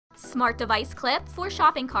Smart device clip for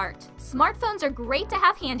shopping cart. Smartphones are great to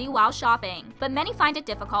have handy while shopping, but many find it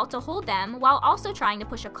difficult to hold them while also trying to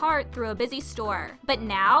push a cart through a busy store. But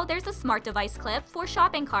now there's a smart device clip for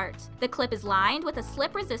shopping cart. The clip is lined with a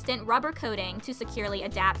slip-resistant rubber coating to securely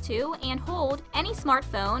adapt to and hold any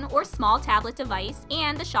smartphone or small tablet device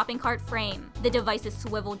and the shopping cart frame. The device's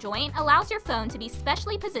swivel joint allows your phone to be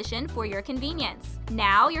specially positioned for your convenience.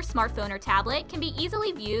 Now your smartphone or tablet can be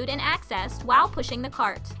easily viewed and accessed while pushing the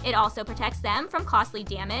cart. It also protects them from costly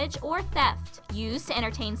damage or theft. Used to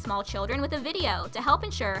entertain small children with a video to help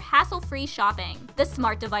ensure hassle-free shopping. The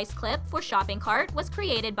smart device clip for shopping cart was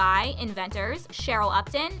created by inventors Cheryl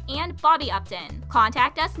Upton and Bobby Upton.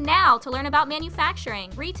 Contact us now to learn about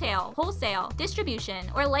manufacturing, retail, wholesale, distribution,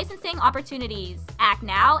 or licensing opportunities. Act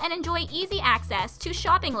now and enjoy easy access to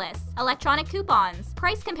shopping lists, electronic coupons,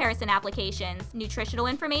 price comparison applications, nutritional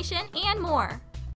information, and more.